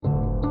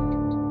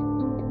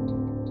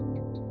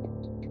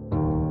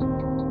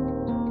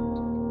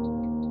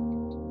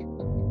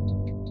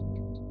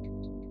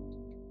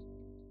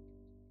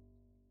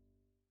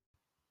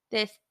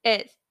This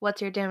is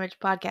What's Your Damage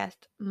podcast.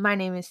 My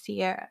name is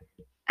Sierra.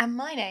 And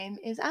my name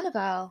is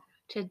Annabelle.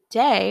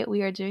 Today,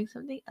 we are doing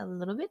something a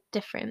little bit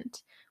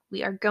different.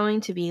 We are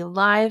going to be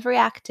live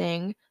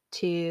reacting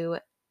to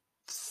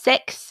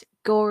 6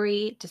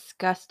 gory,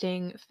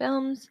 disgusting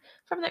films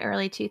from the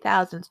early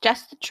 2000s.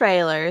 Just the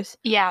trailers.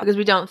 Yeah. Because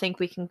we don't think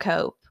we can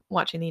cope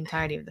watching the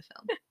entirety of the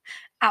film.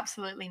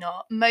 Absolutely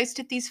not. Most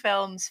of these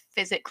films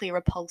physically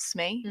repulse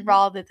me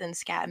rather than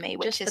scare me,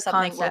 which Just is the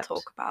something concept. we'll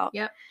talk about.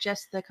 Yep,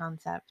 just the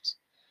concept.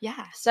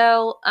 Yeah.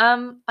 So,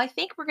 I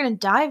think we're going to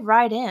dive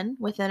right in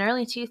with an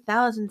early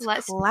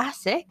 2000s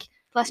classic.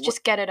 Let's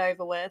just get it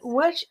over with.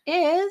 Which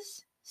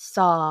is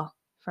Saw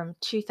from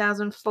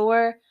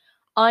 2004.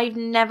 I've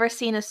never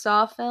seen a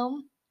Saw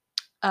film.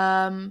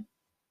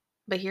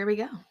 But here we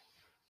go.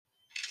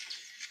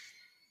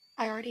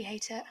 I already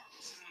hate it.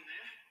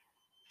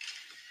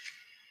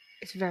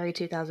 It's very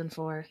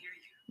 2004.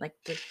 Like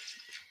the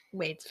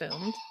way it's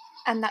filmed.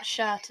 And that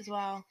shirt as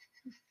well.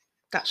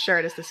 That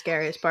shirt is the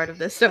scariest part of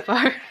this so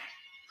far.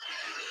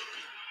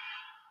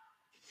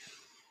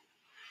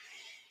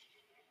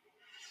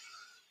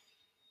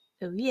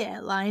 Oh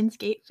yeah,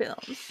 Lionsgate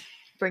Films.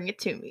 Bring it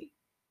to me.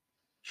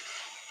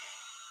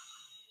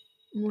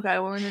 Okay,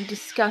 we're in a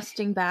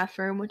disgusting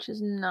bathroom, which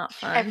is not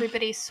fun.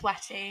 Everybody's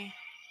sweaty.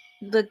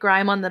 The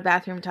grime on the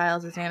bathroom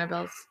tiles is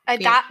Annabelle's.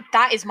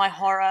 That is my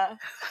horror.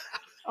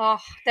 Oh,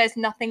 there's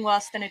nothing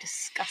worse than a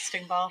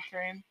disgusting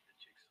bathroom.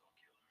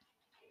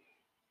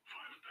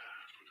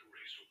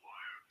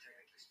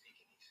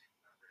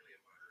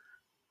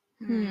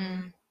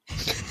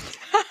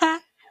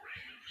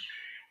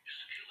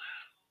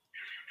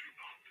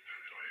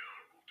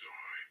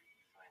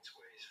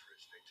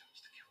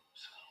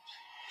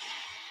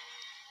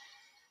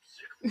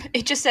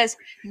 It just says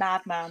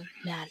madman.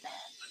 Madman.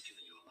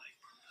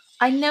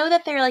 I know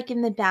that they're like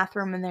in the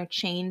bathroom and they're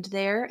chained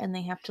there and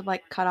they have to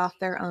like cut off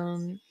their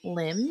own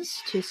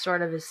limbs to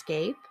sort of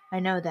escape. I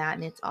know that,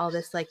 and it's all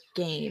this like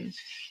game.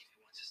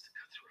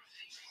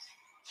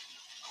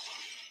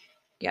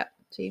 Yep,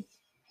 see,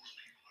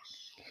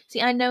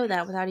 I know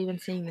that without even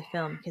seeing the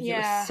film because it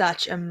was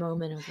such a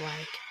moment of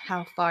like,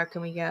 how far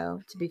can we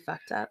go to be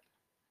fucked up?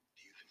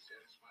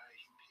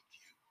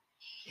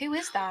 Who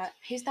is that?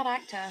 Who's that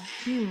actor?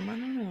 I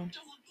don't know.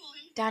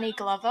 Danny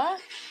Glover?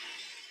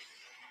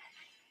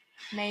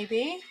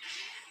 Maybe?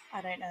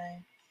 I don't know.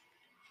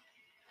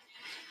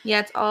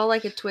 Yeah, it's all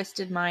like a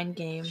twisted mind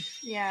game.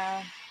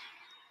 Yeah.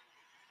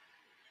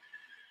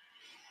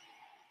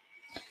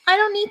 I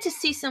don't need to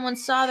see someone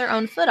saw their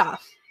own foot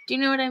off. Do you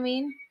know what I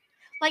mean?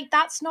 Like,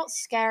 that's not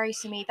scary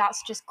to me.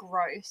 That's just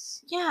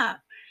gross. Yeah.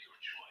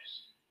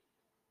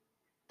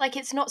 Like,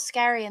 it's not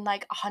scary in,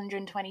 like,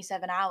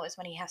 127 hours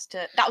when he has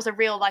to... That was a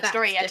real-life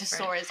story. He had to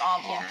saw his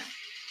arm off.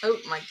 Oh,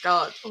 my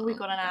God. Oh, we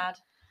got an ad.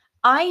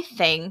 I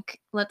think...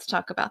 Let's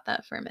talk about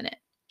that for a minute.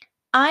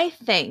 I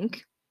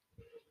think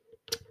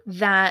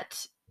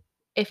that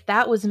if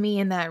that was me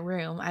in that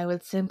room, I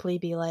would simply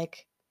be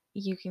like,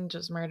 you can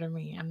just murder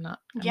me. I'm not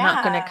going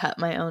to cut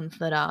my own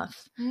foot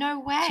off. No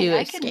way.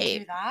 I couldn't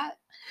do that.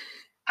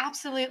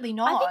 Absolutely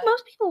not. I think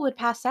most people would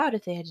pass out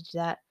if they had to do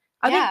that.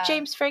 I think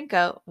James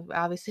Franco,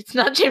 obviously it's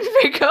not James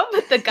Franco,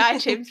 but the guy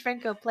James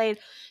Franco played,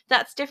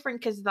 that's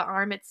different because the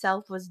arm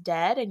itself was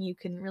dead and you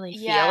couldn't really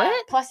feel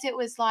it. Plus it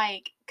was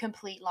like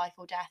complete life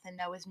or death and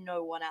there was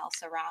no one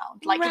else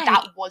around. Like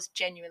that was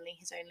genuinely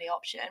his only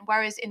option.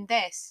 Whereas in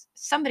this,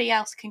 somebody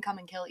else can come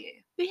and kill you.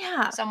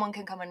 Yeah. Someone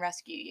can come and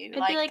rescue you.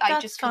 I'd be like,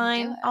 that's just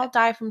fine. I'll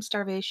die from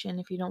starvation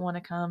if you don't want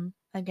to come.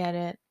 I get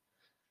it.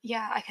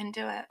 Yeah, I can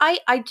do it.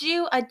 I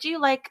do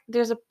like,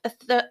 there's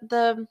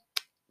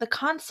the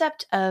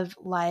concept of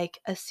like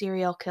a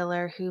serial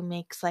killer who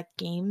makes like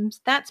games,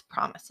 that's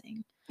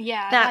promising.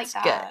 Yeah, that's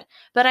good.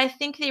 But I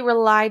think they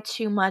rely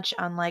too much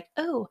on like,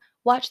 oh,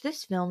 watch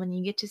this film and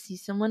you get to see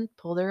someone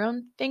pull their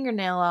own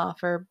fingernail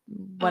off or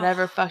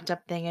whatever fucked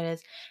up thing it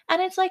is.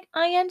 And it's like,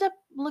 I end up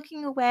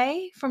looking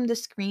away from the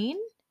screen.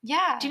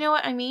 Yeah. Do you know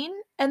what I mean?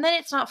 And then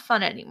it's not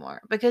fun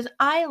anymore because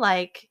I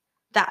like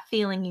that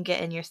feeling you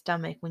get in your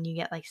stomach when you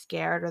get like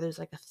scared or there's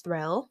like a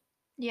thrill.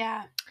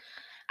 Yeah.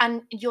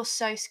 And you're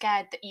so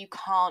scared that you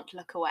can't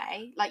look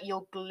away. Like,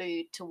 you're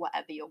glued to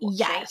whatever you're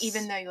watching,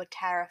 even though you're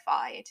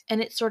terrified.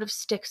 And it sort of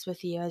sticks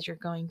with you as you're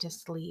going to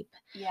sleep.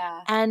 Yeah.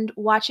 And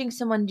watching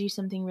someone do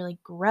something really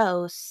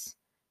gross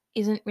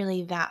isn't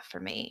really that for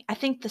me. I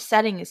think the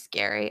setting is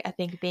scary. I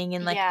think being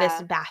in, like,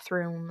 this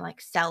bathroom,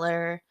 like,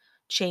 cellar,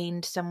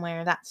 chained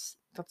somewhere, that's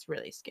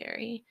really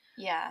scary.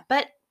 Yeah.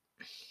 But...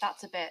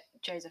 that's a bit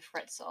Joseph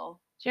Fritzl.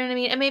 Do you know what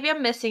I mean? And maybe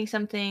I'm missing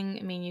something.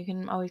 I mean, you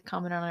can always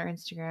comment on our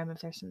Instagram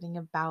if there's something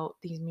about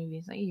these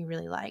movies that you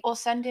really like. Or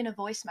send in a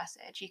voice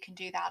message. You can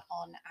do that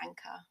on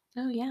Anchor.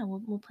 Oh yeah,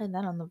 we'll play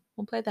that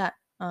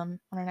on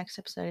our next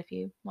episode if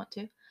you want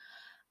to.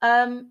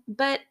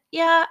 But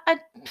yeah,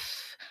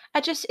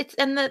 I just, it's,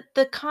 and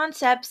the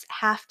concepts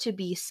have to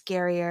be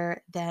scarier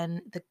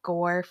than the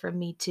gore for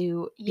me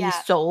to be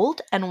sold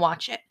and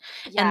watch it.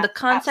 Yeah, and the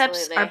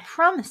concepts are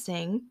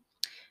promising,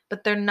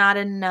 but they're not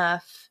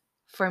enough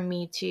for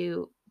me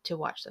to to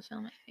watch the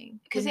film, I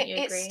think. Because Wouldn't you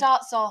it agree?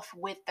 starts off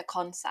with the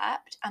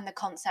concept, and the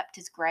concept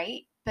is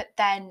great, but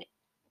then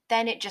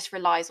it just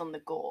relies on the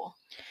gore.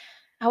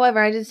 However,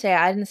 I did say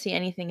I didn't see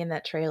anything in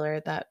that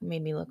trailer that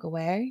made me look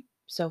away.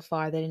 So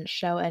far, they didn't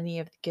show any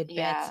of the good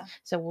Yeah. bits.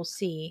 So we'll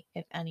see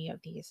if any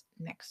of these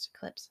next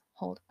clips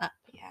hold up.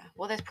 Yeah.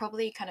 Well, there's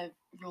probably kind of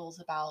rules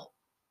about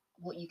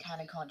what you can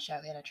and can't show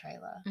in a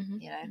trailer,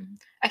 Mhm, you know. mhm.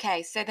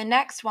 Okay, so the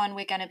next one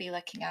we're going to be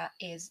looking at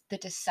is The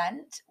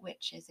Descent,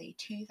 which is a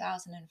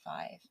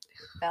 2005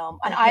 film,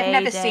 and The I've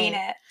never seen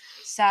heyday. it,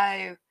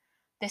 so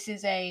this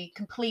is a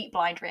complete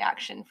blind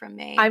reaction from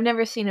me. I've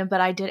never seen it,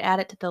 but I did add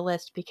it to the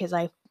list because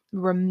I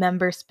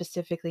remember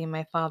specifically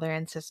my father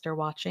and sister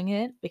watching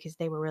it because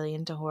they were really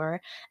into horror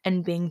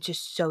and being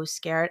just so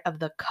scared of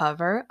the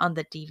cover on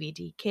the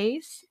DVD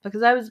case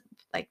because I was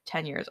like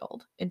 10 years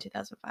old in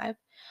 2005.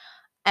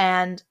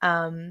 And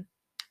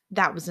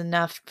that was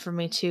enough for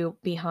me to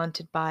be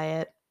haunted by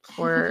it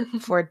for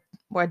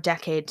a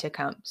decade to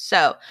come.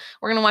 So,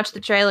 we're going to watch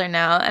the trailer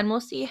now and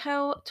we'll see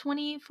how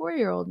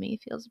 24-year-old me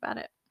feels about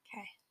it.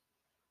 Okay.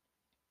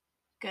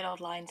 Good old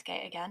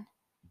Lionsgate again.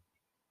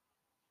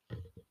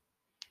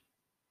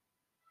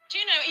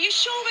 Juno, are you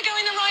sure we're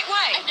going the right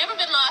way? I've never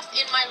been lost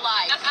in my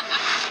life.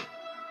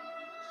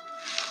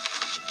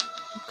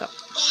 Go.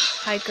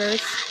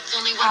 Hikers. There's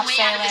only one way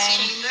out of this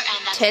Abseiling. chamber,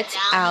 and that's Tits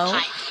down out. the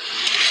pipe.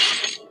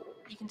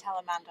 You can tell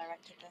a man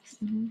directed this.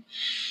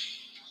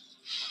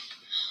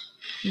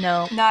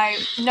 No.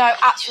 No,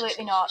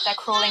 absolutely not. They're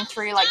crawling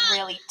through like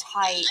really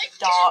tight,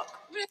 dark.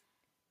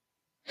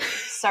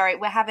 Sorry,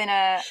 we're having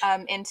a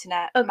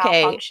internet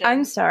Okay, malfunction.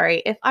 I'm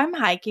sorry. If I'm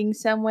hiking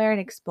somewhere and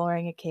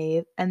exploring a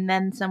cave and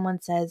then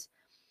someone says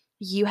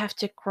you have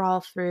to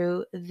crawl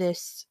through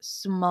this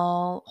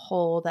small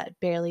hole that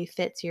barely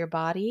fits your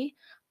body,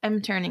 I'm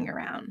turning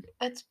around.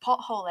 It's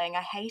potholing.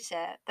 I hate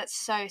it. That's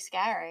so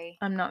scary.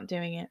 I'm not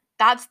doing it.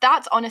 That's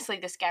honestly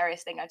the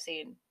scariest thing I've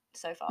seen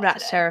so far.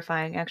 That's today.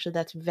 terrifying. Actually,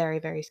 that's very,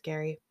 very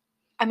scary.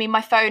 I mean,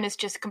 my phone is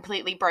just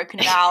completely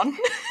broken down.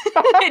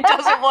 It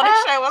doesn't want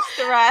to show us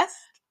the rest.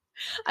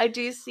 I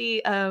do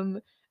see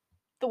The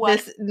word.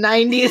 this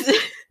 90s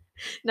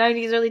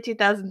early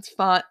 2000s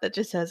font that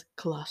just says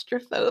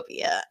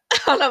claustrophobia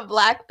on a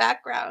black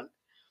background.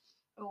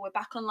 Oh, we're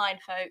back online,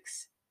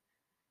 folks.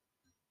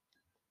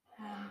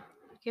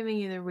 Giving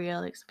you the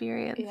real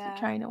experience of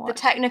trying to watch the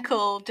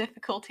technical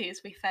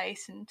difficulties we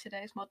face in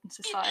today's modern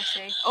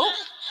society. Oh,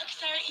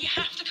 Sarah, you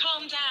have to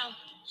calm down.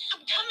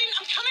 I'm coming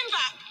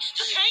back.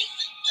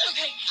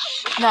 Okay.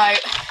 no.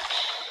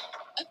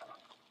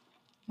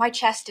 My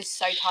chest is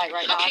so tight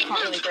right now. I can't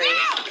really breathe.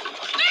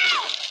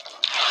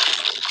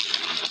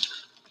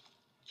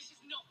 This is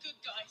not good,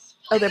 guys.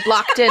 Oh, they're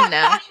blocked in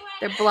now.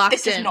 They're blocked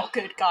This in. is not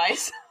good,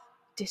 guys.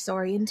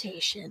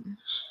 Disorientation.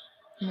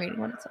 I'm reading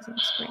what it says on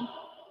the screen.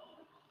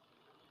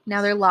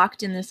 Now they're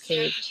locked in this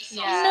cave.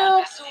 Yeah.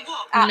 No.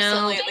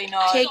 Absolutely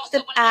not. Take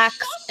the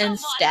axe and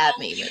stab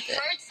me with it. You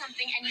heard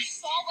something and you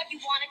saw what you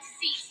wanted to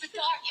see. It's the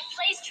dark. It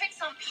plays tricks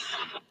on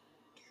people.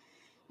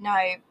 No,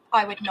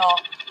 I would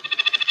not.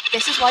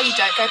 This is why you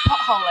don't go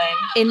potholing.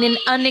 In an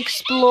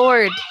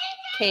unexplored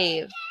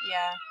cave.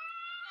 Yeah.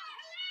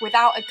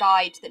 Without a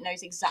guide that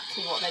knows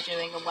exactly what they're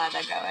doing and where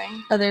they're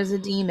going. Oh, there's a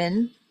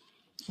demon.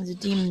 There's a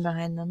demon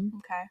behind them.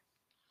 Okay.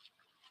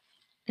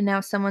 And now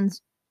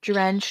someone's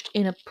drenched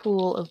in a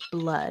pool of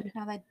blood.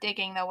 Now they're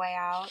digging their way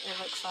out, it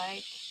looks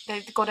like.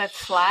 They've got a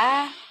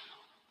flare.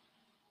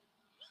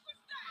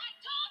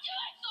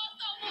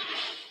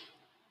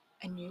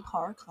 A new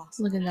horror class.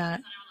 Look at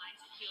that.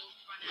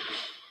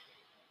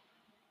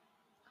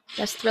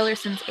 Best thriller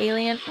since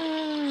Alien?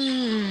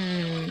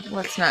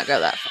 Let's not go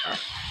that far.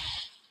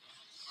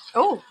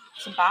 Oh,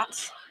 some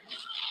bats.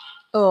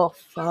 Oh,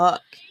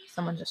 fuck.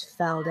 Someone just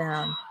fell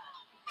down.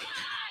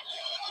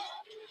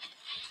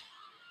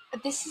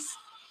 This is...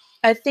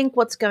 I think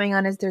what's going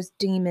on is there's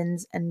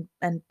demons and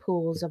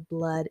pools of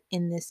blood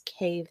in this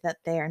cave that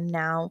they are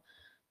now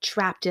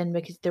trapped in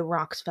because the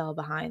rocks fell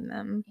behind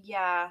them.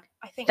 Yeah,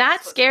 I think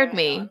that scared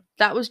me.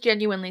 That was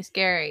genuinely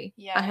scary.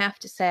 Yeah. I have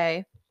to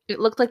say. It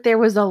looked like there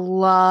was a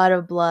lot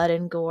of blood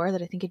and gore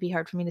that I think it'd be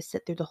hard for me to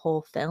sit through the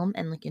whole film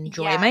and like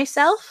enjoy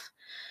myself.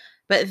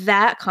 But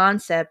that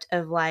concept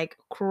of like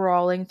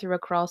crawling through a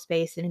crawl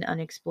space in an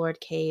unexplored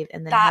cave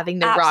and then having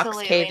the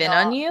rocks cave in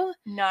on you.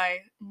 No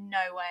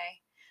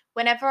way.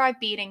 Whenever I've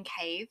been in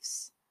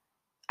caves,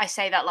 I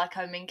say that like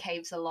I'm in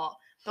caves a lot.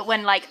 But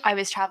when like I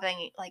was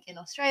traveling like in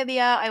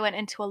Australia, I went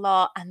into a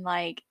lot, and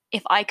like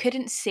if I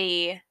couldn't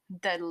see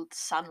the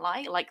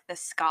sunlight, like the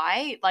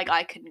sky, like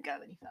I couldn't go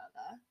any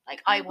further.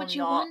 Like I would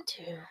not want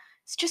to?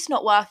 It's just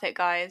not worth it,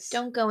 guys.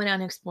 Don't go in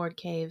unexplored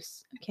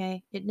caves,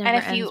 okay? It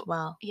never ends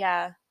well.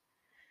 Yeah.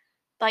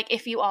 Like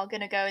if you are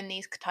gonna go in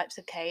these types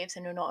of caves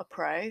and you're not a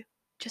pro,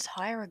 just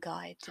hire a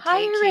guide to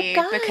take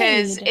you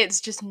because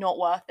it's just not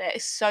worth it.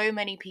 So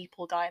many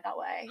people die that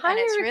way, and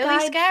it's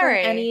really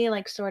scary. For any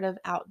like sort of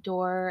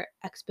outdoor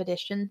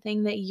expedition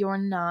thing that you're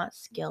not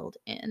skilled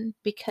in,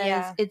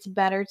 because it's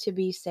better to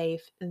be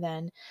safe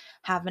than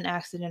have an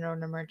accident or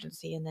an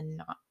emergency and then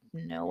not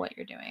know what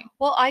you're doing.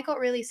 Well, I got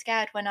really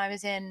scared when I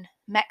was in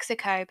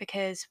Mexico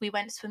because we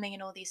went swimming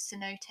in all these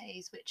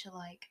cenotes, which are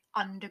like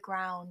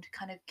underground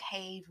kind of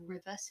cave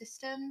river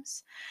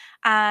systems.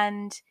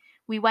 And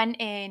we went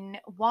in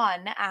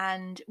one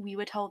and we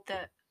were told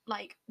that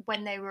like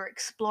when they were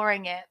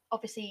exploring it,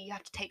 obviously you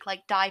have to take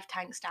like dive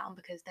tanks down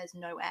because there's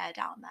no air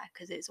down there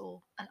because it's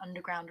all an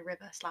underground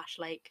river /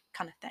 lake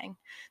kind of thing.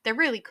 They're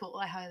really cool.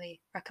 I highly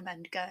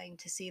recommend going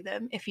to see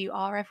them if you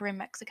are ever in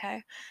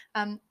Mexico.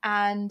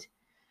 And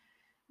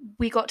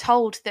we got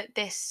told that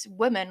this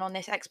woman on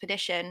this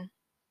expedition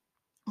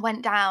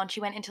went down, she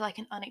went into like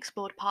an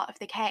unexplored part of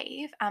the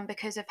cave, and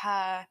because of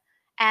her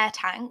air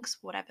tanks,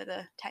 whatever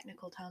the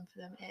technical term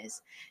for them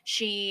is,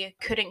 she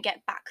couldn't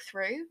get back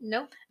through.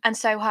 Nope. And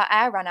so her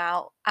air ran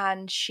out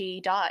and she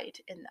died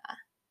in there.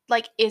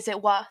 Like, is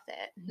it worth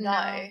it?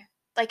 No.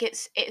 Like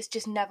it's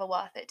just never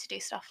worth it to do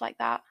stuff like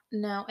that.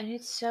 No, and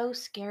it's so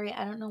scary.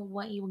 I don't know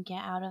what you would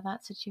get out of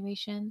that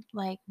situation.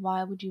 Like,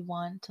 why would you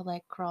want to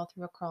like crawl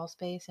through a crawl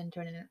space and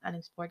turn in an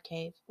unexplored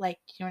cave? Like,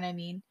 you know what I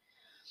mean?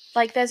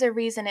 Like, there's a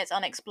reason it's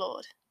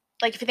unexplored.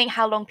 Like, if you think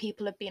how long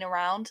people have been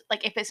around,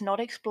 like if it's not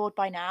explored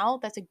by now,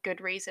 there's a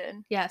good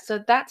reason. Yeah, so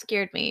that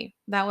scared me.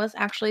 That was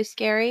actually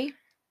scary.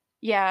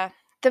 Yeah.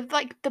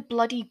 The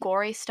bloody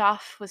gory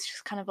stuff was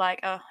just kind of like,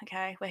 oh,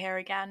 okay, we're here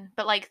again.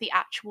 But like the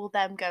actual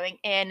them going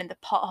in and the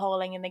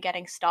potholing and the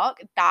getting stuck,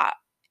 that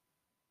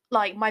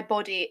like my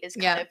body is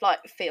kind of like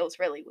feels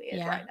really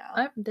weird right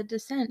now. The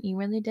Descent, you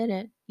really did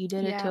it. You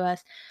did it Yeah. to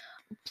us.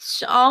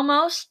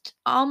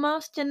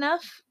 Almost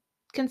enough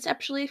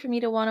conceptually for me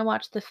to want to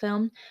watch the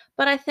film,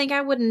 but I think I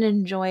wouldn't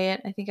enjoy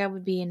it. I think I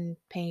would be in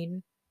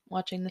pain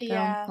watching the film.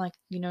 Yeah. Like,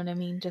 you know what I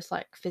mean? Just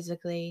like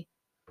physically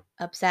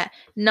upset.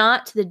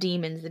 Not the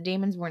demons. The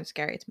demons weren't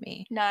scary to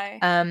me. No.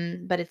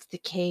 But it's the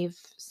cave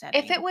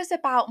setting. If it was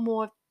about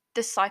more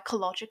the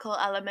psychological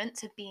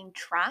elements of being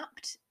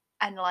trapped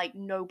and like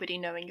nobody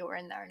knowing you're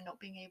in there and not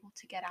being able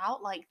to get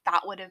out, like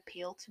that would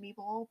appeal to me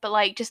more. But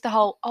like just the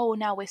whole, oh,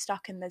 now we're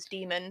stuck and there's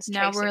demons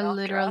now chasing we're after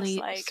literally us,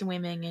 like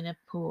swimming in a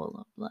pool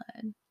of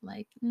blood.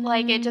 Like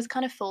it just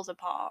kind of falls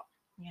apart.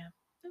 Yeah.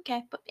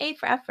 Okay, but A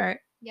for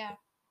effort. Yeah.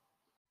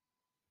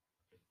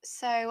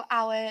 So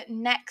our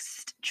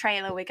next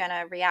trailer we're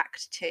gonna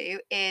react to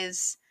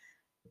is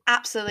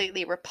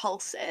absolutely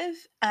repulsive,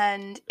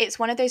 and it's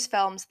one of those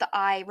films that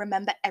I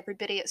remember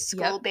everybody at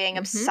school being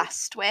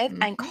obsessed with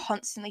and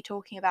constantly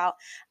talking about,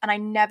 and I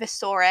never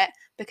saw it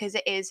because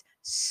it is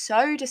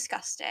so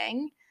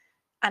disgusting,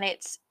 and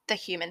it's The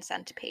Human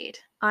Centipede.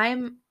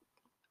 I'm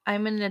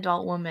an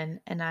adult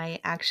woman, and I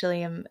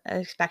actually am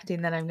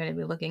expecting that I'm going to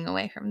be looking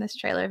away from this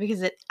trailer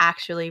because it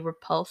actually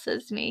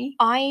repulses me.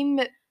 I'm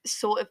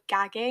sort of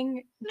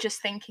gagging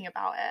just thinking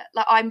about it.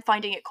 Like I'm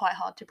finding it quite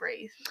hard to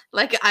breathe.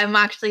 Like I'm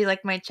actually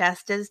like my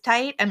chest is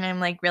tight and I'm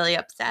like really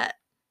upset.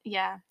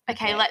 Yeah.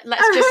 Okay.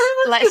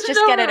 Let's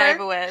just get it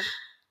over with.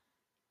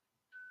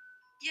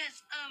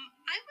 Yes.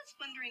 I was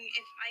wondering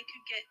if I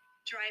could get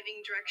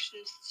driving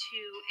directions to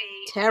a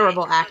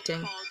terrible acting.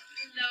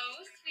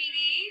 Hello,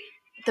 sweetie.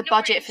 The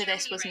budget for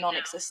this was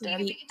non-existent.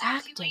 The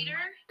acting, my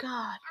God. All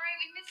right,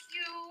 we miss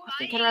you. I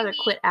think I'd rather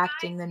quit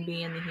acting than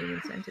be in The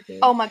Human Centipede.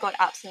 Oh my God,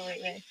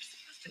 absolutely.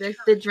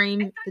 The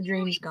dream's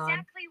gone.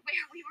 Exactly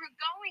where we were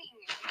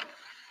going.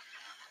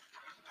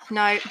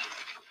 No.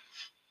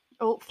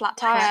 Oh, flat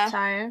tire. Flat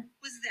tire.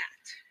 Was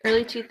that?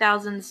 Early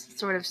 2000s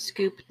sort of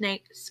scoop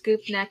neck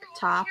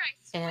top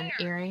and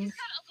earrings.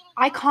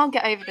 I can't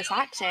get over this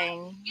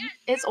acting.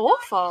 It's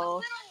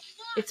awful.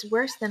 It's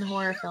worse than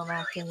horror film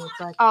acting. It's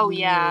like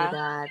really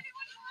bad.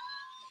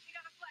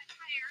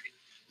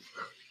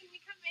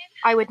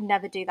 I would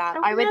never do that.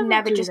 I would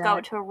never do just that. go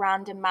up to a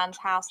random man's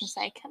house and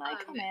say, "Can I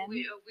come in?"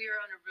 We are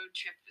on a road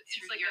trip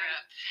through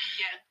Europe.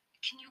 Yeah.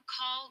 Can you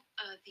call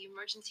the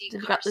emergency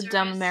They've car got the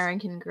dumb service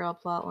American girl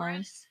for plotline.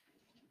 us?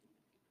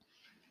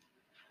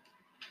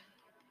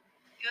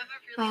 You have a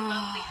really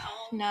lovely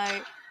home.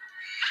 No.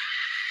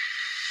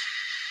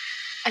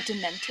 A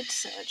demented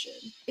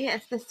surgeon. Yeah,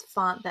 it's this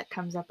font that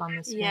comes up on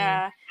the screen.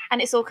 Yeah,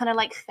 and it's all kind of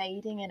like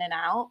fading in and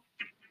out.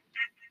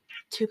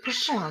 To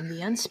perform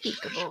the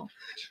unspeakable.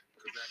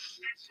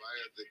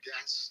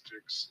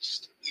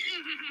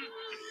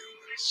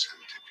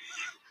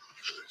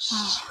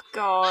 Oh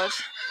God.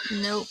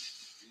 Nope.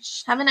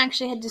 Haven't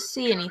actually had to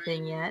see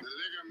anything yet.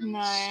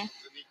 No.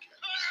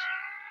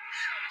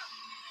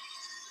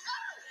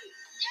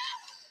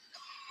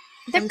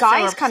 The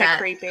guy's kind of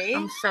creepy.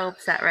 I'm so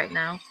upset right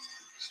now.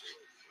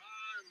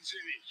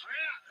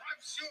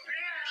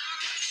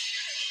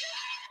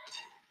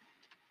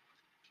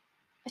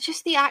 It's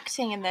just the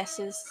acting in this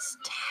is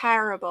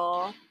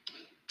terrible.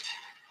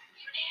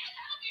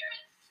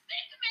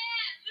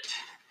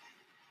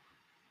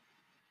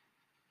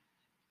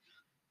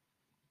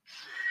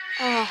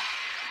 Oh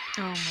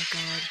my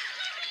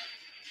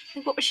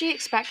God. What was she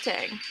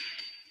expecting?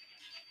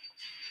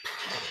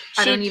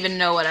 I don't even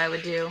know what I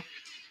would do.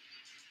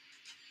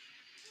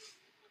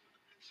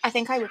 I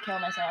think I would kill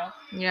myself.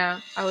 Yeah,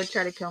 I would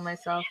try to kill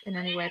myself in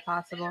any way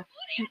possible.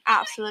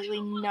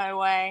 Absolutely no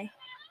way.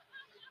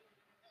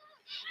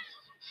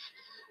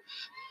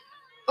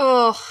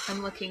 Ugh.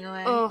 I'm looking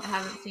away. Ugh. I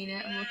haven't seen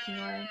it. I'm looking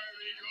away.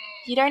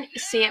 You don't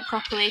see it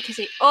properly because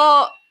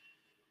oh.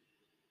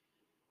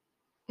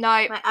 No,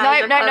 My no,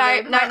 eyes are no,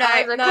 covered. no, My no,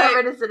 eyes are no.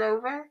 covered. Is it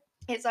over?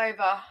 It's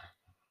over.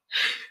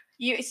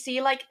 You see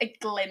like a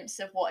glimpse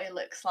of what it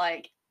looks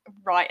like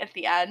right at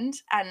the end,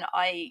 and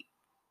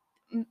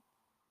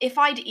if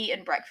I'd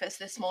eaten breakfast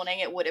this morning,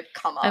 it would have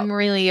come up. I'm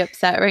really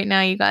upset right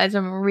now, you guys.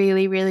 I'm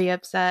really, really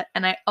upset.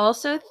 And I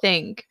also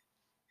think,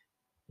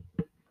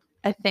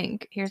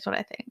 here's what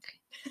I think.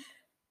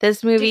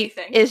 This movie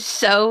think? is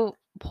so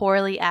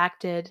poorly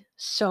acted,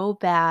 so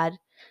bad.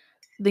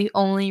 The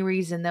only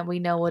reason that we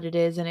know what it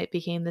is and it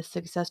became this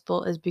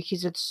successful is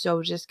because it's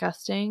so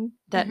disgusting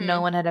that no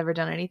Mhm. one had ever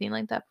done anything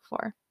like that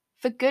before.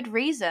 For good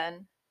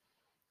reason.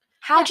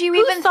 How Yeah, do you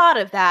who even thought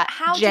of that?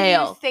 How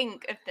Jail. do you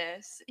think of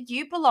this?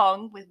 You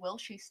belong with Will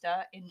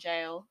Schuester in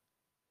jail.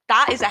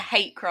 That is a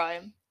hate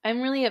crime.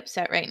 I'm really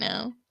upset right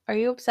now. Are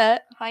you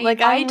upset? I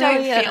I'm don't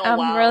really, feel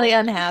I'm really well.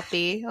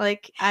 unhappy.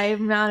 Like,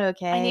 I'm not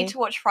okay. I need to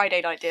watch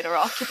Friday Night Dinner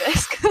after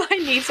this because I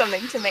need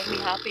something to make me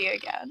happy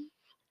again.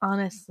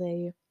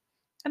 Honestly.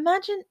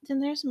 Imagine, then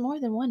there's more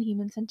than one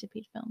Human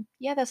Centipede film.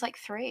 Yeah, there's like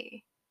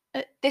 3.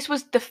 Uh, This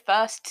was the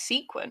first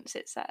sequence,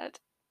 it said.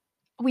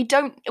 We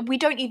don't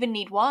even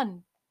need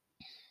one.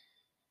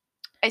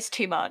 It's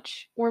too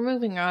much. We're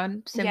moving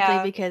on simply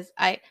Yeah. because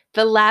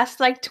the last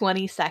like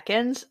 20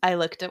 seconds, I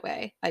looked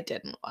away. I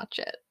didn't watch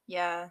it.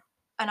 Yeah.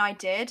 And I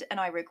did, and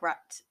I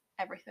regret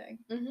everything.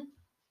 Mm-hmm.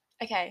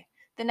 Okay.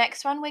 The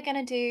next one we're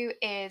going to do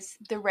is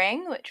The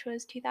Ring, which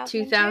was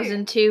 2002.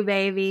 2002,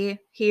 baby.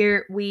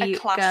 Here we go.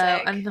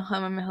 classic. I'm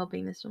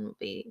hoping this one will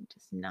be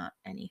just not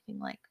anything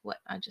like what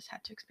I just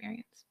had to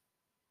experience.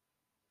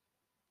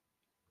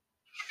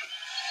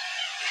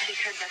 Have you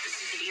heard about this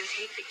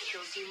videotape that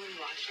kills you when you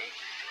watch it?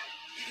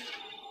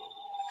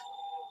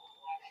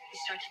 You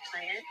start to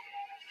play it,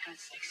 and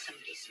it's like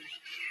somebody's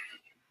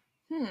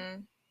nightmare.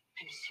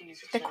 And as soon as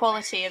it's The over,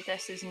 quality of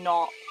this is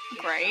not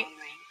your great. phone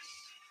rings,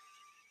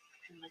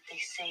 and what they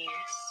say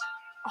is,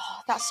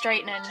 Oh, that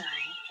straightening. "You'll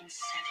die in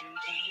 7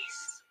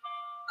 days."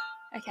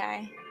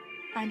 Okay.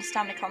 I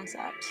understand the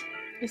concept.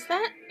 Is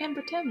that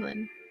Amber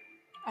Tamblyn?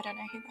 I don't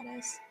know who that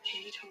is.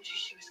 Katie told you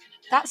she was gonna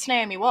die. That's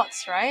Naomi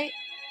Watts, right?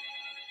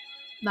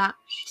 That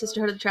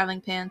Sisterhood of the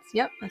Traveling Pants.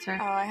 Yep, that's her.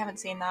 Oh, I haven't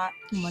seen that.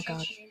 Oh my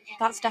god.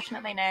 That's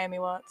definitely Naomi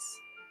Watts.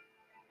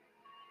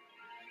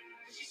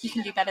 You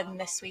can do better than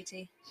this,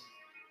 sweetie.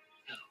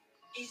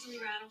 Easily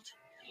rattled.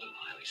 A little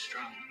highly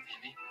strung,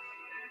 maybe.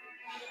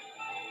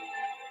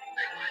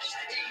 I watched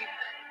the tape.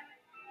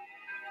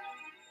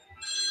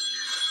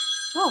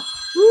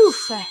 Oh,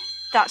 so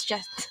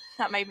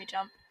that made me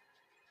jump.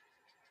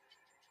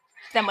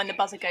 Then when the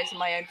buzzer goes in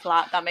my own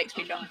flat, that makes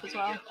me jump as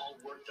well. Get all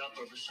worked up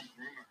over some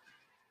rumor.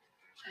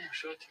 Yeah,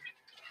 show it to me.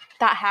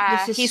 That hair.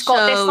 This is He's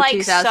got this so like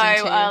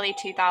 2002. so early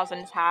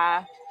 2000s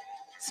hair.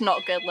 It's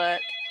not a good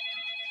look.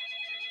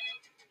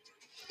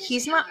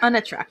 He's not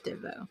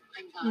unattractive though.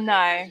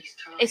 No.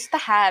 It's the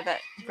hair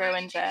that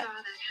ruins it.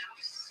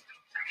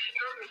 She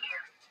told me to.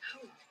 Who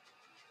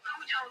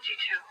told you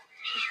to?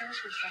 She shows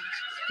me things.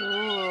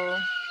 Ooh.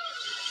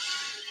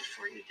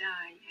 Before you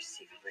die, you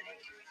see the ring.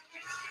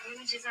 The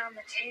images on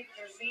the tape,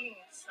 they're reading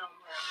it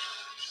somewhere.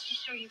 Did she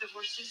show you the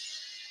horses?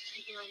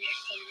 That you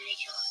understand,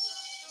 Rachel.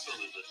 Tell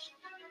me this.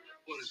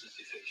 What is it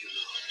you think you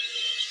know?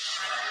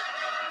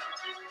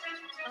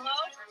 Hello?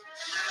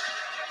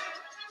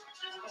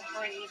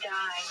 Before you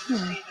die, you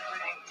see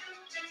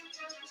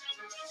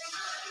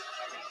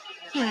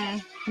the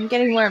ring. I'm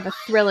getting more of a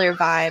thriller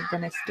vibe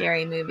than a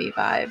scary movie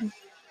vibe.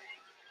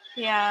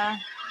 Yeah.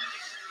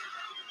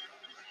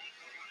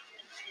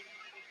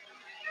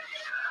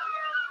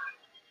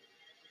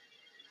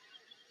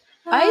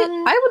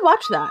 I would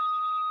watch that.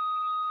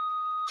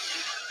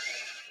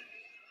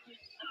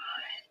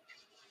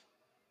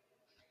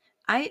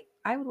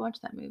 I would watch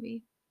that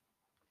movie.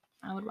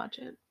 I would watch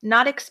it.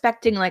 Not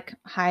expecting like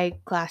high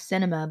class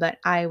cinema, but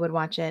I would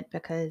watch it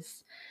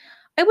because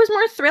it was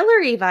more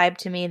thrillery vibe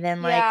to me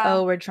than like, Yeah.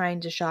 oh, we're trying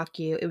to shock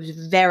you. It was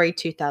very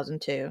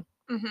 2002.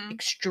 Mhm.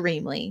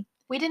 Extremely.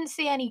 We didn't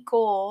see any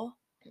gore,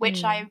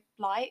 which Mm. I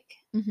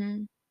like.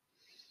 Mm-hmm.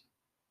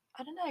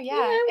 I don't know. I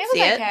Yeah, would it see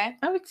was okay.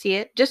 I would see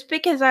it just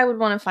because I would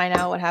want to find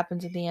out what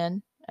happens at the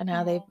end and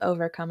how they Oh.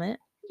 overcome it.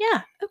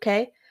 Yeah,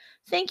 okay.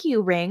 Thank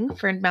you, Ring,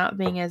 for not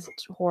being as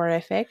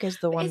horrific as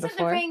the one Isn't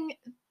before.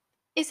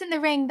 Isn't the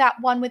ring that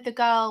one with the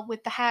girl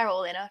with the hair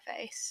all in her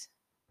face?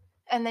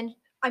 And then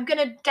I'm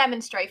gonna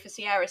demonstrate for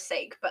Sierra's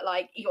sake, but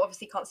like you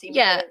obviously can't see me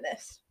Yeah. doing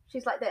this.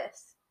 She's like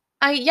this.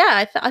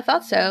 I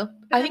thought so.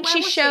 But I then think where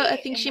was I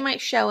she think in she the- might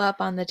show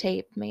up on the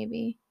tape,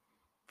 maybe.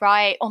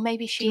 Right, or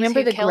maybe Do she's you remember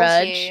who The kills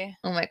Grudge? you.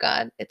 Oh my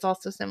god, it's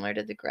also similar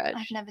to The Grudge.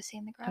 I've never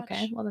seen The Grudge.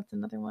 Okay, well that's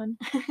another one.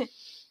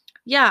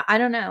 Yeah, I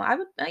don't know. I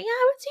would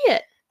see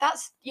it.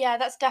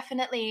 That's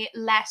definitely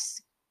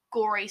less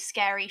gory,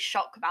 scary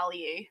shock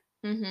value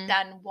Mm-hmm.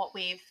 than what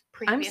we've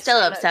previously I'm still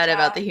upset looked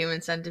about at. the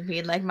Human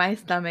Centipede. Like my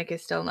stomach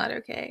is still not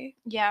okay.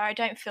 Yeah, I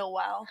don't feel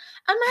well.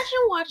 Imagine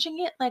watching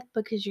it like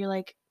because you're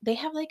like they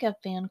have like a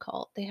fan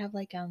cult. They have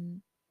like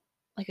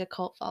like a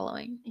cult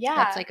following. Yeah.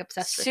 That's like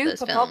obsessed with those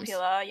super films.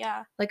 popular.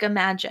 Yeah. Like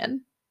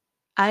imagine.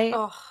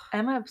 Ugh.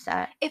 I'm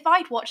upset. If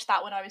I'd watched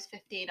that when I was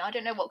 15, I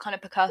don't know what kind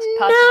of person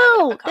I would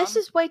No, have become. this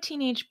is why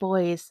teenage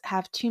boys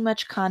have too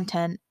much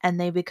content and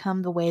they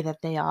become the way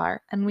that they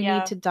are, and we Yeah.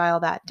 need to dial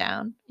that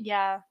down.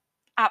 Yeah,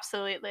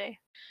 absolutely.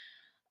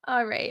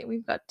 All right,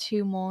 we've got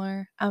 2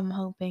 more. I'm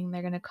hoping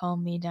they're gonna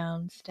calm me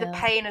down still. The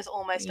pain is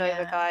almost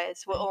over, Yeah,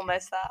 guys. We're okay.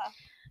 almost there.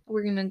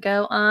 We're gonna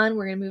go on.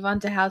 We're gonna move on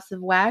to House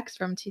of Wax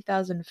from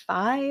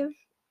 2005.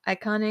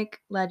 Iconic,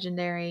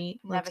 legendary.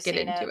 Never Let's get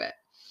seen into it. it.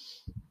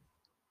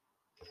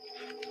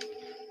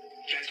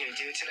 You guys gonna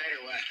do it tonight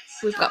or what?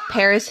 We've got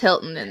Paris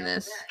Hilton in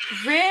this.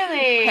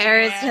 Really?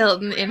 Paris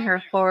Hilton in her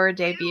horror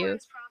debut.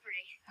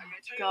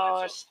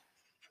 God.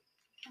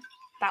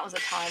 That was a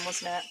time,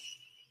 wasn't it?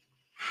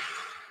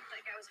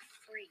 Like I was a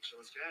freak. So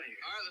let's get out of here.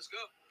 All right, let's go.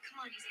 Come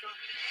on, he's gone.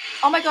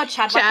 Oh my God,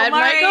 Chad Chad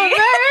Michael Murray.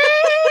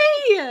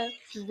 Murray!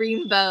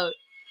 Dreamboat.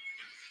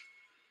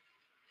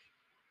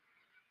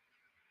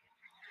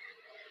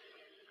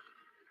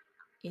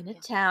 In a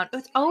town.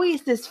 It's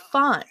always this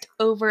font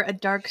over a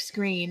dark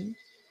screen,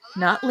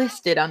 not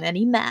listed on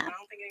any I map.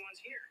 don't think anyone's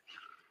here.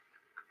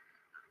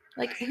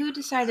 Like, who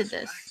decided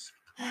this?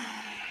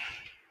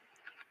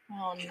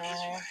 Oh no. Literally.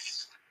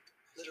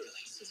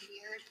 This is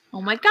weird.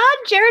 Oh my god,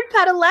 Jared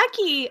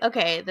Padalecki!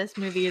 Okay, this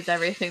movie is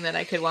everything that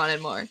I could want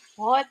and more.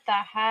 What the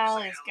hell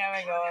is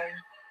going on?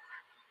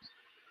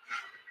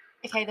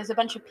 Okay, there's a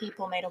bunch of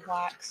people made of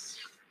wax.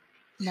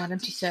 Madame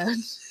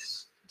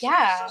Tussauds.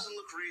 Yeah. Doesn't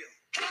look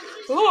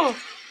real. Ooh.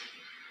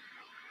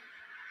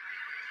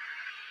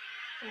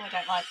 Oh, I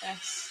don't like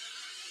this.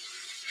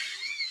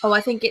 Oh, I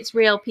think it's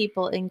real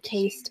people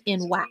encased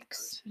in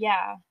wax.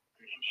 Yeah.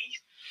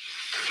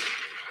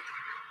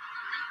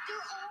 They're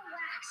all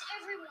wax,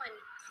 everyone.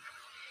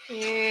 Ew.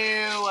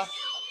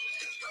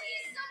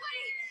 Please,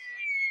 somebody.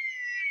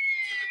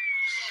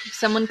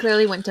 Someone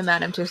clearly went to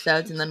Madame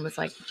Tussauds and then was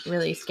like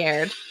really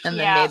scared and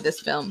then Yeah. made this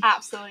film.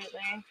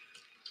 Absolutely.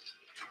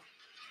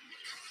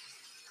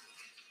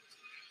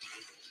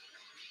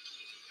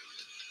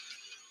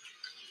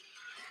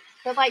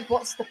 But like,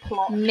 what's the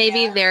plot? Maybe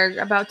here? they're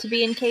about to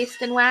be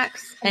encased in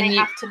wax, and and they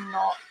have to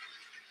not.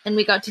 and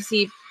we got to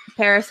see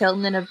Paris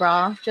Hilton in a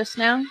bra just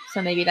now,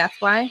 so maybe that's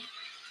why. We're out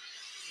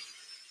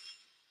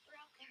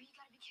there. You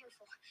gotta be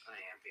careful. I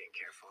am being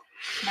careful.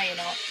 No, you're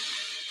not.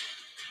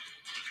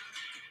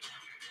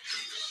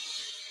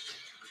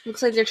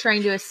 Looks like they're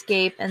trying to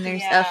escape, and there's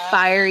Yeah. a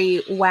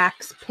fiery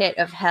wax pit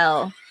of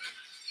hell.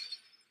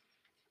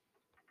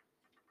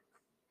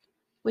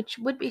 Which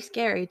would be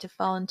scary to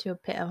fall into a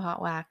pit of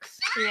hot wax,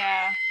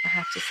 Yeah. I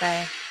have to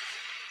say.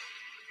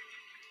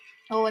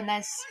 Oh,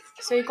 and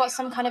so we've got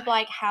some kind of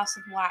like House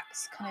of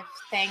Wax kind of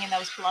thing, and there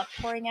was blood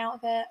pouring out of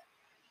it.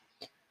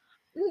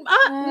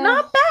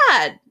 Not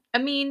bad. I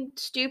mean,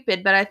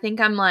 stupid, but I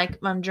think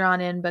I'm drawn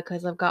in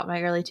because I've got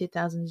my early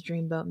 2000s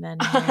Dreamboat men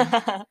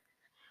here.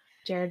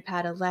 Jared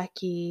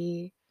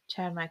Padalecki,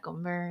 Chad Michael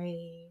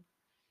Murray.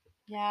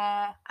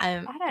 Yeah.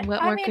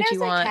 What more could it you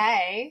was want?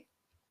 okay.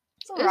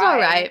 It's It was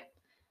alright.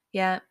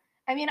 Yeah.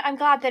 I mean, I'm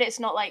glad that it's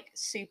not like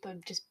super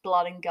just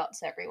blood and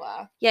guts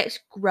everywhere. Yeah, it's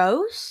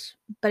gross,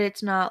 but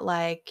it's not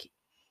like.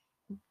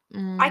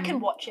 I can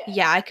watch it.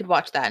 Yeah, I could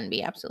watch that and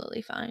be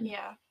absolutely fine.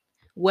 Yeah.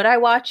 Would I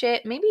watch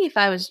it? Maybe if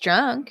I was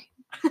drunk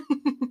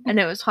and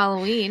it was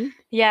Halloween.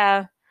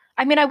 Yeah.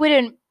 I mean, I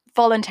wouldn't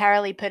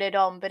voluntarily put it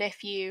on, but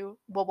if you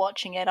were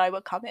watching it, I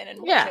would come in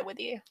and watch it with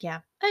you.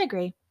 Yeah, I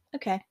agree.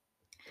 Okay.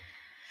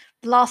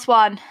 Last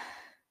one.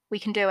 We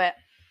can do it.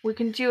 We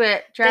can do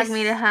it. Drag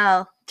Me to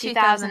Hell.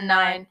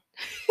 2009.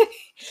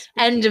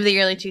 End of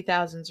the early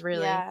 2000s,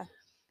 really. Yeah.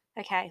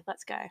 Okay,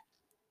 let's go.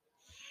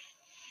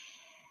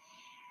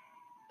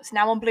 It's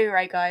now on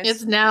Blu-ray, guys.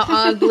 It's now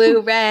on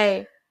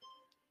Blu-ray.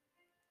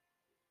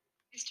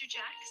 Mr.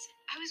 Jax,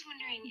 I was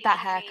wondering if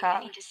That you made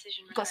haircut. any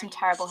decision Got some regarding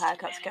terrible assistant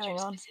haircuts going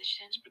manager's on.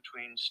 position. It's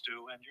between Stu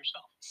and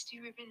yourself. Stu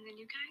Ripon, the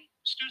new guy?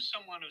 Stu's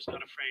someone who's not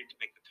afraid to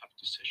make the tough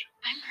decision.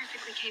 I'm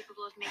perfectly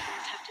capable of making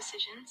the tough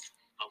decisions.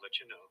 I'll let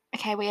you know.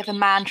 Okay, we have a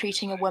man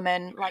treating a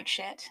woman like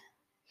shit,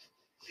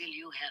 Will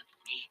you help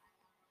me?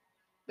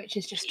 which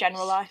is just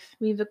general life.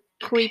 We have a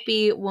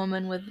creepy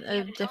woman with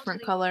Yeah, a but different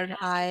ultimately colored we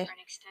would ask eye. her for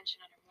an extension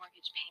on her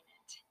mortgage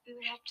payment. We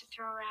would have to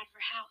throw her out of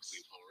her house.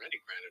 We've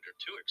already granted her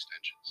 2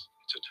 extensions.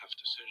 It's a tough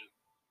decision.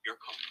 Your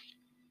call.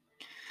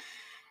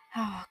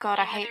 Oh God,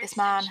 I hate Another this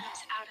man. extension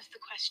is out of the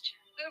question.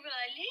 Where will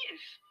I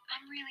live?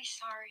 I'm really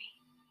sorry.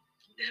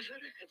 Never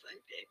have I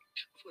begged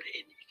for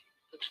anything,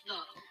 but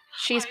now.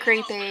 She's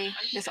creepy.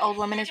 This old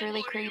woman is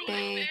really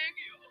creepy.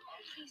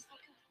 Please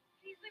let go.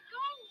 Please let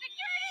go.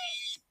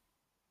 Security!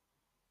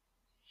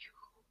 You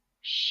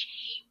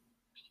shame.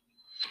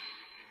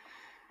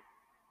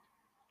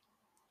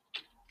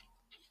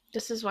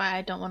 This is why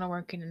I don't want to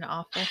work in an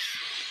office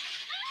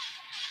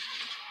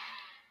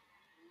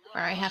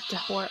where I have to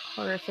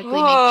horrifically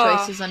Whoa. make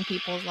choices on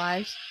people's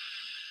lives.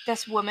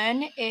 This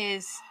woman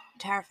is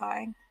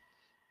terrifying.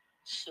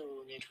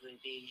 Soon it will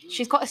be you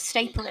She's got a who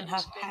staple in her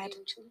comes head.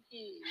 begging to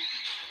me.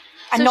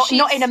 And So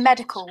not in a she's-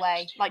 medical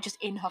way, like just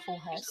in her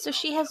forehead. So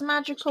she has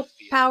magical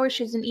powers.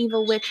 She's an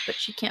evil witch, but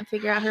she can't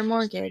figure out her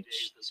mortgage.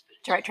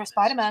 Director of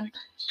Spider-Man.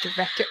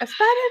 Director of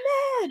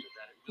Spider-Man.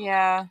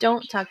 Yeah.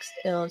 Don't talk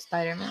ill of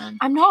Spider-Man.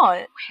 I'm not.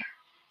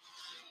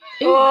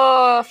 Ew.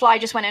 Oh, a fly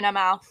just went in her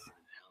mouth.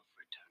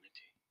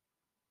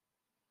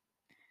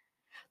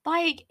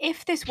 Like,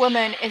 if this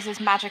woman is as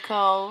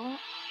magical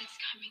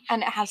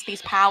and it has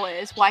these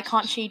powers, why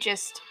can't she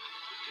just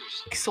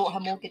sort her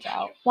mortgage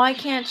out? Why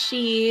can't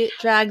she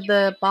drag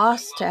the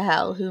boss to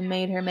hell who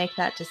made her make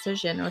that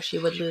decision, or she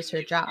would lose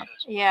her job?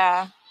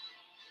 Yeah.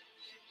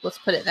 Let's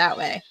put it that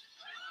way.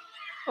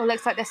 Well, it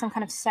looks like there's some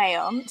kind of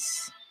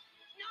seance.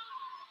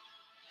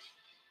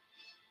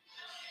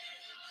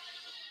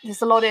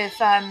 There's a lot of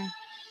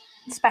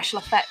special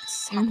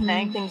effects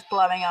happening, Mhm. things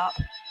blowing up.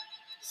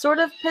 Sort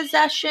of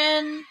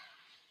possession,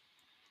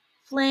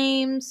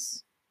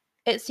 flames.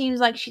 It seems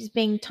like she's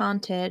being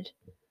taunted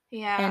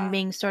Yeah. and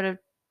being sort of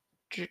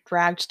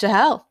dragged to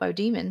hell by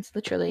demons,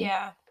 literally.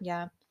 Yeah.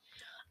 Yeah.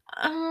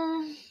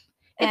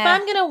 If Eh.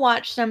 I'm gonna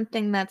watch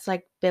something that's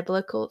like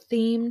biblical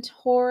themed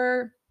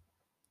horror,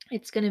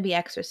 it's gonna be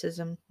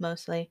Exorcism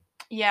mostly.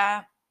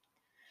 Yeah.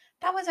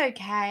 That was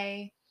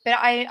okay. But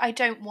I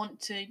don't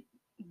want to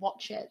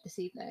watch it this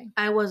evening.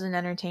 I wasn't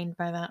entertained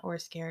by that or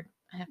scared,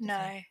 I have to No.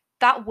 say.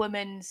 That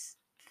woman's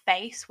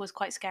face was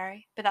quite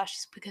scary, but that's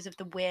just because of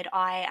the weird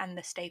eye and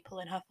the staple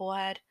in her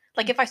forehead.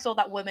 Like, if I saw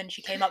that woman,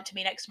 she came up to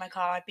me next to my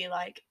car, I'd be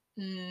like,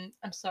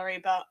 I'm sorry,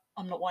 but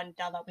I'm not winding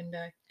down that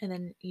window. And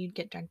then you'd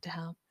get dragged to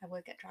hell. I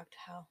would get dragged to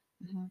hell.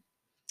 Mm-hmm.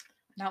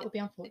 That would be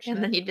unfortunate.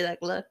 And then you'd be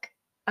like, look,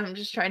 I'm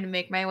just trying to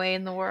make my way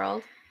in the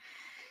world.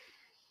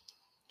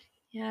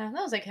 Yeah,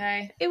 that was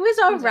okay. It was was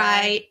all alright.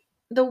 right.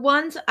 The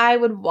ones I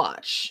would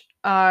watch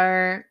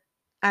are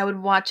I would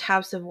watch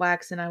House of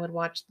Wax and I would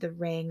watch The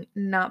Ring,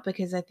 not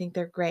because I think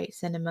they're great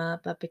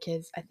cinema, but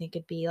because I think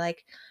it'd be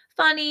like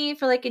funny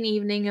for like an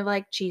evening of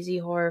like cheesy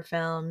horror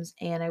films,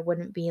 and I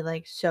wouldn't be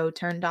like so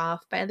turned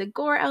off by the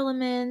gore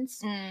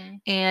elements,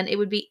 and it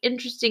would be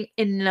interesting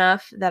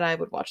enough that I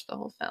would watch the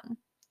whole film.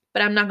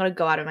 But I'm not going to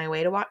go out of my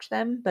way to watch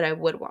them, but I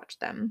would watch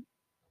them.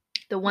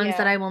 The ones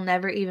that Yeah. I will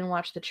never even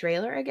watch the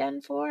trailer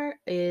again for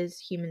is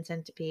Human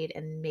Centipede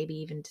and maybe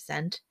even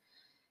Descent,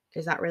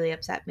 because that really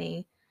upset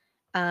me.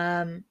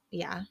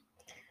 Yeah.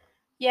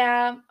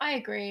 Yeah, I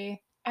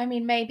agree. I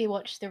mean, maybe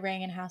watch The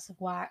Ring and House of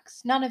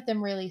Wax. None of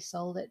them really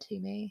sold it to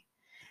me.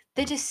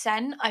 The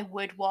Descent I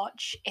would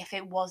watch if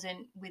it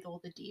wasn't with all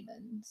the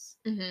demons.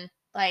 Mm-hmm.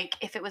 Like,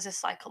 if it was a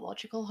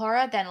psychological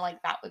horror, then like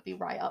that would be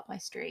right up my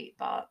street.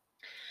 But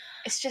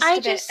it's just I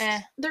a bit.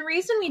 the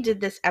reason we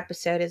did this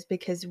episode is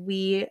because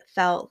we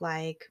felt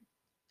like,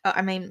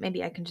 I mean,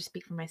 maybe I can just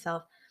speak for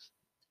myself.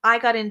 I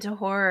got into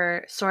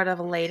horror sort of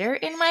later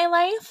in my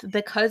life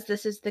because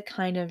this is the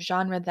kind of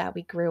genre that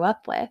we grew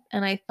up with.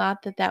 And I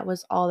thought that that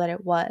was all that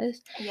it was.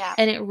 Yeah.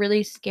 And it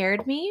really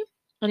scared me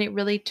and it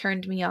really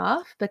turned me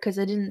off because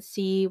I didn't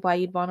see why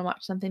you'd want to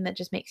watch something that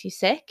just makes you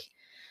sick.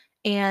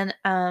 And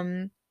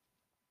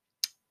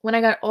when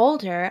I got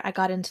older, I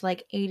got into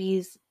like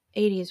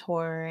 80s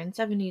horror and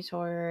 70s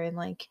horror and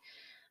like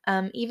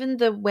even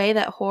the way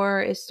that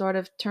horror is sort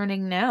of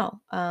turning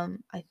now.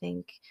 I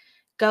think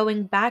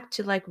going back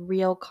to like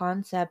real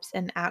concepts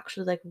and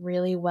actually like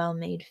really well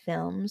made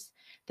films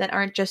that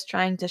aren't just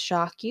trying to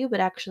shock you but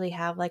actually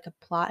have like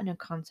a plot and a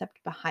concept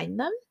behind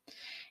them.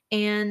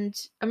 And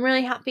I'm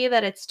really happy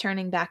that it's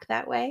turning back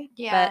that way.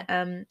 Yeah.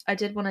 But I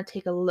did want to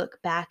take a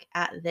look back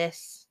at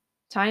this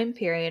time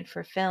period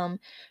for film,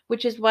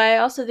 which is why I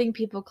also think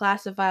people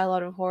classify a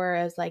lot of horror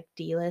as like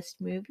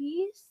D-list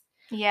movies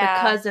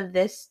Yeah. because of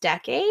this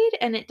decade,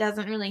 and it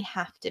doesn't really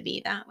have to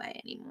be that way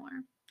anymore.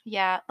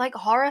 Yeah. Like,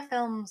 horror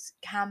films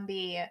can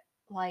be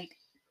like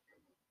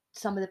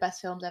some of the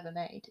best films ever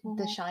made. The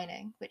Mhm.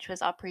 Shining, which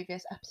was our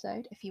previous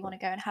episode, if you want to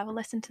go and have a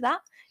listen to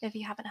that, if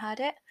you haven't heard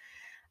it.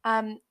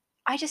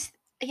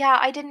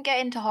 I didn't get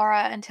into horror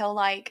until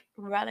like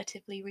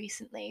relatively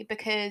recently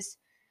because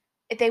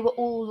they were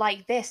all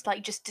like this,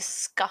 like just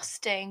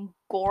disgusting,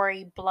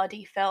 gory,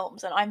 bloody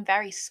films, and I'm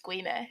very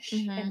squeamish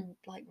Mhm. in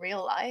like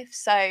real life,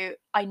 so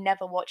I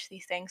never watched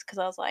these things because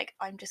I was like,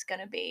 I'm just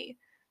gonna be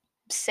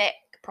sick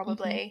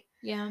probably.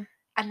 Yeah.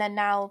 And then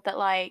now that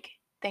like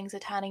things are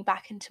turning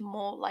back into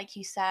more, like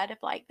you said, of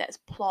like there's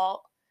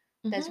plot,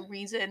 there's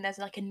reason, there's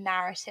like a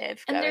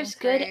narrative And going there's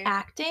good through.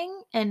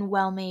 acting and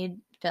well-made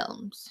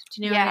films.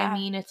 Do you know what I Yeah.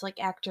 mean? It's like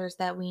actors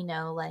that we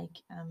know, like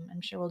I'm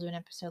sure we'll do an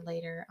episode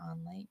later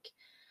on like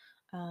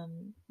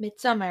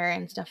Midsummer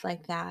and stuff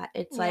like that.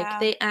 It's Yeah. like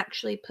they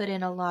actually put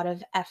in a lot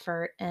of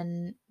effort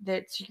and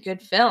it's a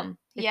good film.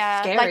 It's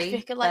Yeah, scary, like if you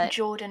look at like but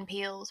Jordan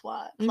Peele's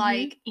work, Mhm.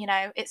 like, you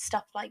know, it's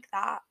stuff like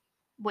that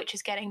which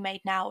is getting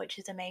made now, which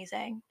is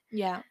amazing.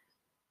 yeah.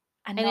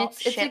 And And not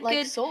it's a shit like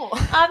good Saw.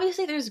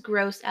 obviously there's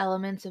gross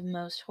elements of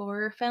most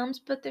horror films,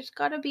 but there's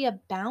got to be a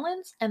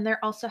balance and there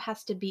also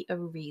has to be a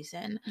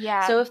reason.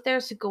 Yeah. So if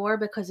there's gore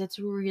because it's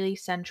really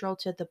central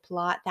to the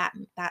plot,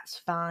 that's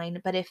fine.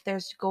 But if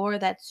there's gore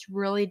that's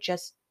really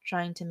just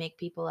trying to make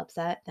people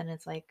upset, then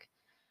it's like,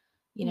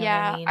 you know what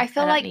I mean? I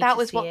feel don't like need that to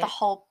was see what the it.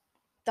 whole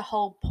the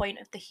whole point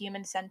of the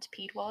human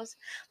centipede was.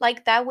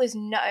 Like, there was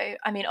no,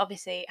 I mean,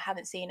 obviously I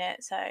haven't seen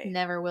it, so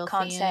Never will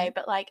can't see say, it.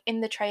 but like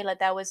in the trailer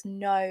there was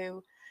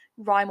no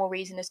rhyme or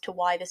reason as to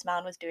why this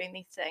man was doing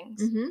these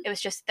things. Mhm. It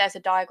was just, there's a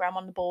diagram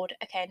on the board,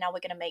 okay, now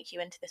we're going to make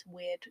you into this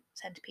weird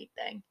centipede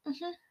thing.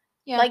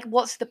 Yeah. Like,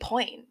 what's the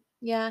point?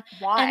 Yeah.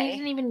 Why? And he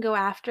didn't even go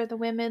after the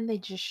women. They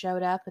just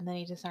showed up and then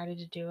he decided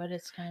to do it.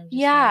 It's kind of just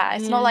Yeah,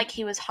 like, it's not like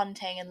he was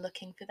hunting and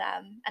looking for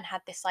them and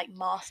had this like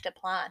master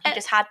plan. He At-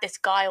 just had this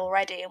guy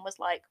already and was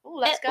like, oh,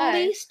 let's at go.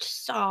 least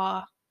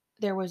saw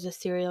there was a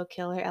serial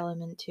killer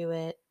element to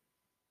it.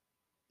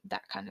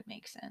 That kind of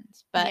makes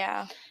sense. But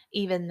yeah,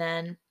 even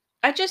then,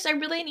 I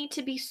really need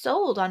to be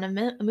sold on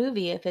a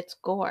movie if it's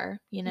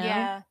gore, you know?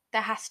 yeah,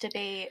 there has to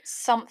be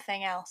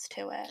something else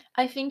to it.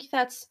 I think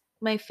that's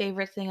my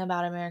favorite thing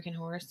about American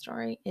Horror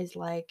Story is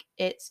like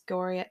it's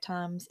gory at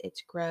times,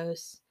 it's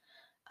gross,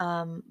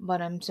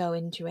 but I'm so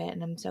into it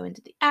and I'm so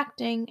into the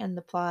acting and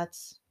the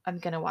plots. I'm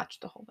gonna watch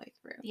the whole way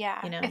through.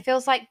 Yeah, you know. it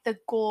feels like the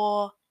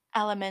gore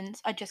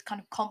elements are just kind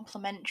of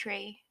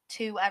complementary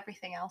to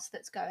everything else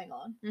that's going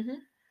on. Mhm.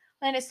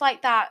 And it's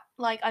like that,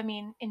 like, I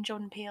mean, in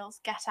Jordan Peele's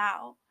Get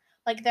Out,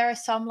 like there are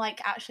some like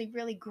actually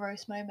really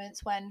gross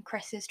moments when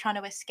Chris is trying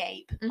to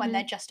escape when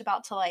they're just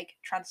about to like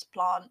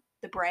transplant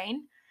the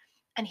brain,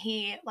 and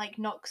he like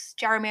knocks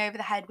Jeremy over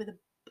the head with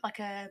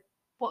a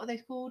what are they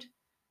called?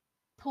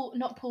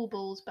 Not pool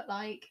balls, but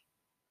like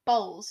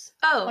bowls.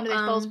 Oh, One of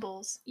those bowls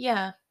balls.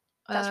 Yeah.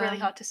 That's really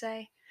hard to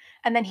say.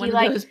 And then One he of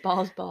like those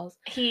balls.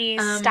 he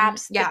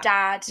stabs the yeah,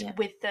 dad yeah.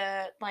 with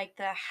the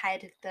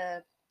head of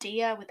the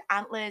deer with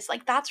antlers.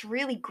 Like, that's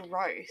really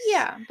gross.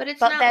 Yeah, but it's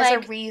But not there's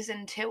like a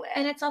reason to it.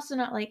 and it's also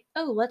not like,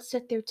 oh, let's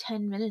sit through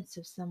 10 minutes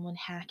of someone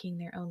hacking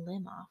their own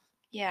limb off.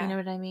 Yeah. You know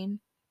what I mean?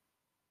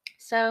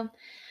 So,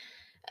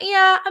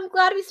 yeah, I'm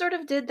glad we sort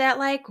of did that,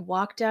 like,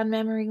 walk down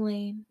memory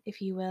lane, if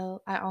you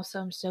will. I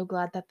also am so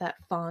glad that that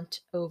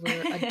font over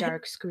a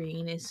dark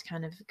screen is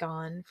kind of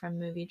gone from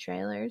movie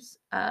trailers.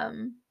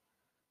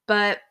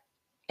 But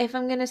if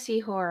I'm gonna see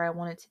horror, I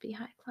want it to be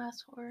high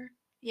class horror.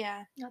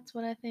 Yeah. That's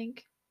what I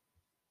think.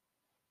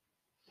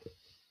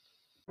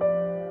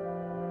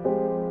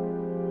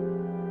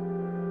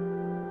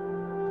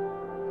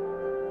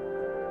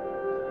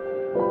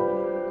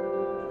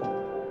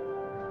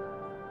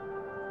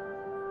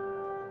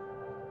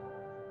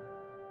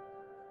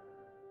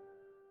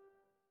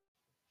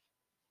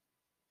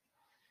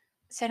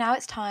 So now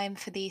it's time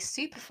for the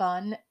super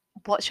fun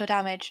What's Your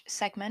Damage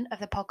segment of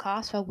the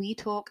podcast, where we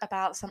talk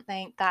about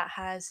something that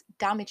has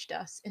damaged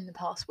us in the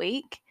past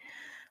week.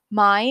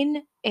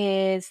 Mine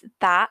is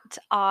that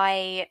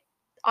I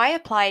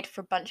applied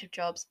for a bunch of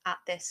jobs at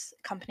this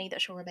company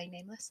that shall remain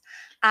nameless,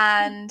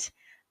 and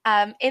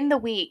in the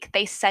week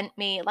they sent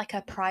me like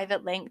a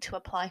private link to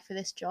apply for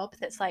this job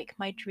that's like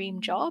my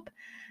dream job,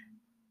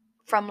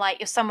 from like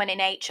if someone in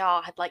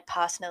HR had like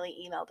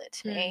personally emailed it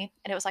to me,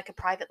 and it was like a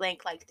private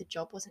link, like the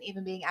job wasn't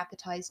even being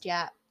advertised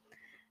yet.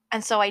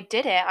 And so I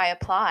did it, I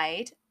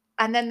applied,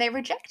 and then they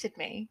rejected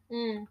me.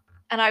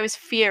 And I was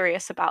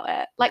furious about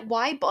it. Like,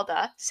 why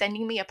bother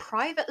sending me a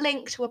private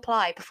link to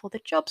apply before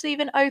the job's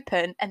even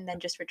open and then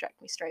just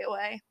reject me straight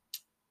away?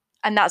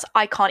 And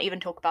I can't even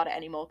talk about it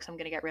anymore because I'm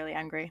going to get really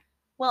angry.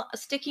 Well,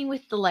 sticking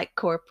with the like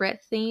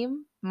corporate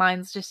theme,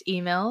 mine's just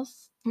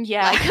emails.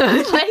 Yeah.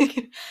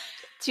 Like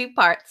two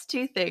parts,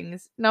 two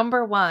things.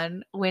 Number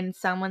one, when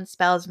someone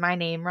spells my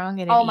name wrong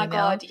in an email. Oh my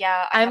God,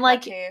 yeah. I'm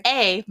like, too.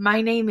 A,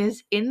 my name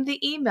is in the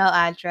email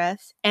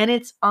address and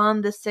it's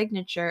on the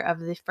signature of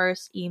the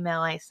first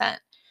email I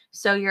sent.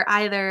 So you're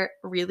either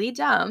really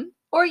dumb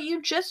or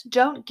you just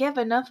don't give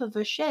enough of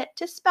a shit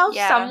to spell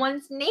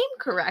someone's name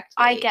correctly.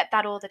 I get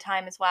that all the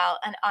time as well.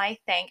 And I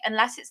think,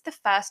 unless it's the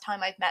first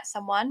time I've met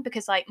someone,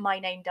 because like my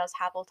name does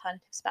have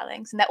alternative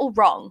spellings and they're all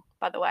wrong,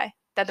 by the way.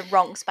 They're the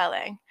wrong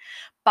spelling.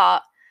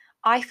 But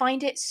I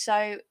find it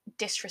so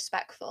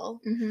disrespectful.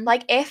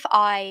 Like, if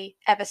I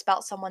ever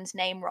spelt someone's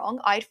name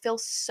wrong, I'd feel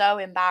so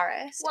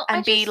embarrassed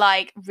and be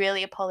like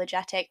really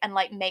apologetic and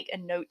like make a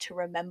note to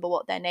remember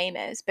what their name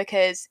is,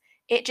 because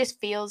it just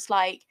feels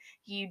like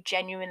you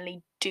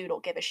genuinely do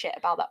not give a shit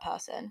about that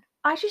person.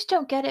 I just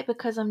don't get it,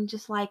 because I'm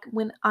just like,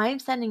 when I'm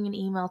sending an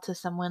email to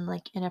someone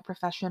like in a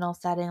professional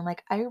setting,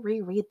 like I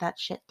reread that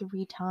shit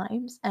 3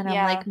 times and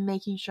I'm like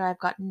making sure I've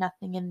got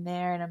nothing in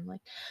there, and I'm like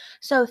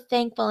so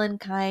thankful and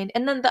kind.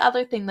 And then the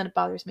other thing that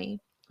bothers me,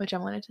 which I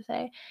wanted to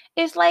say,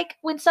 is like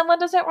when someone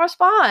doesn't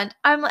respond,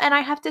 and I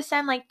have to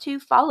send like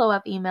 2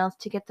 follow-up emails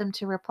to get them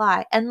to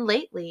reply. And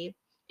lately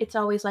it's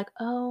always like,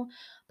 oh,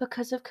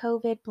 because of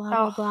COVID, blah,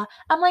 blah, blah.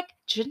 I'm like,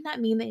 shouldn't that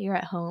mean that you're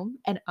at home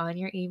and on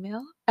your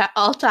email at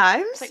all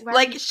times?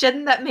 Like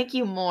shouldn't that make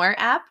you more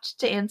apt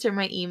to answer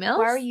my emails?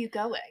 Where are you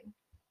going?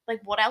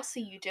 Like, what else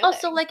are you doing?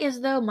 Also, like, as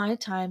though my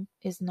time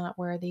is not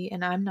worthy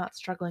and I'm not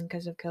struggling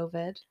because of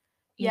COVID.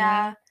 You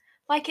know?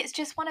 Like, it's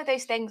just one of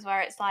those things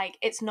where it's like,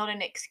 it's not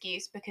an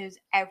excuse because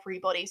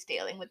everybody's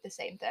dealing with the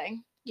same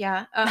thing.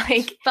 Yeah.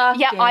 Like,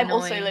 yeah, I'm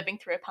also living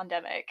through a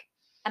pandemic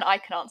and I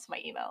can answer my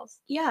emails.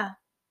 Yeah.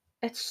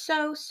 It's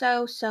so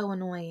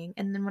annoying.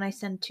 And then when I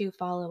send 2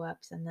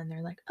 follow-ups and then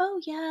they're like, "Oh,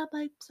 yeah,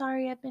 like,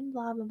 sorry, I've been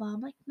blah, blah, blah."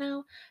 I'm like,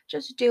 "No,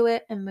 just do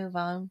it and move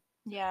on.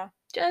 Yeah.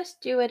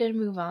 Just do it and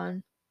move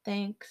on.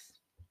 Thanks."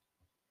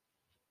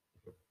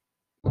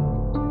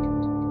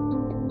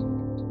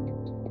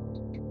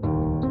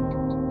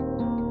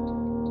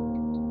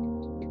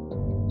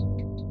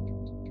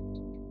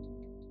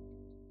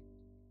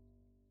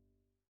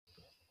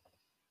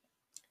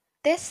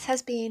 This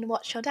has been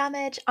Watch Your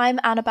Damage. I'm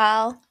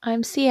Annabelle,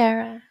 I'm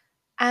Sierra.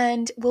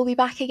 and we'll be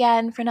back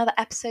again for another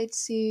episode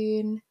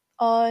soon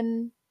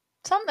on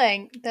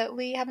something that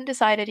we haven't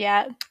decided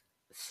yet.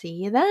 See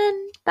you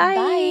then. Bye.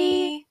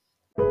 Bye.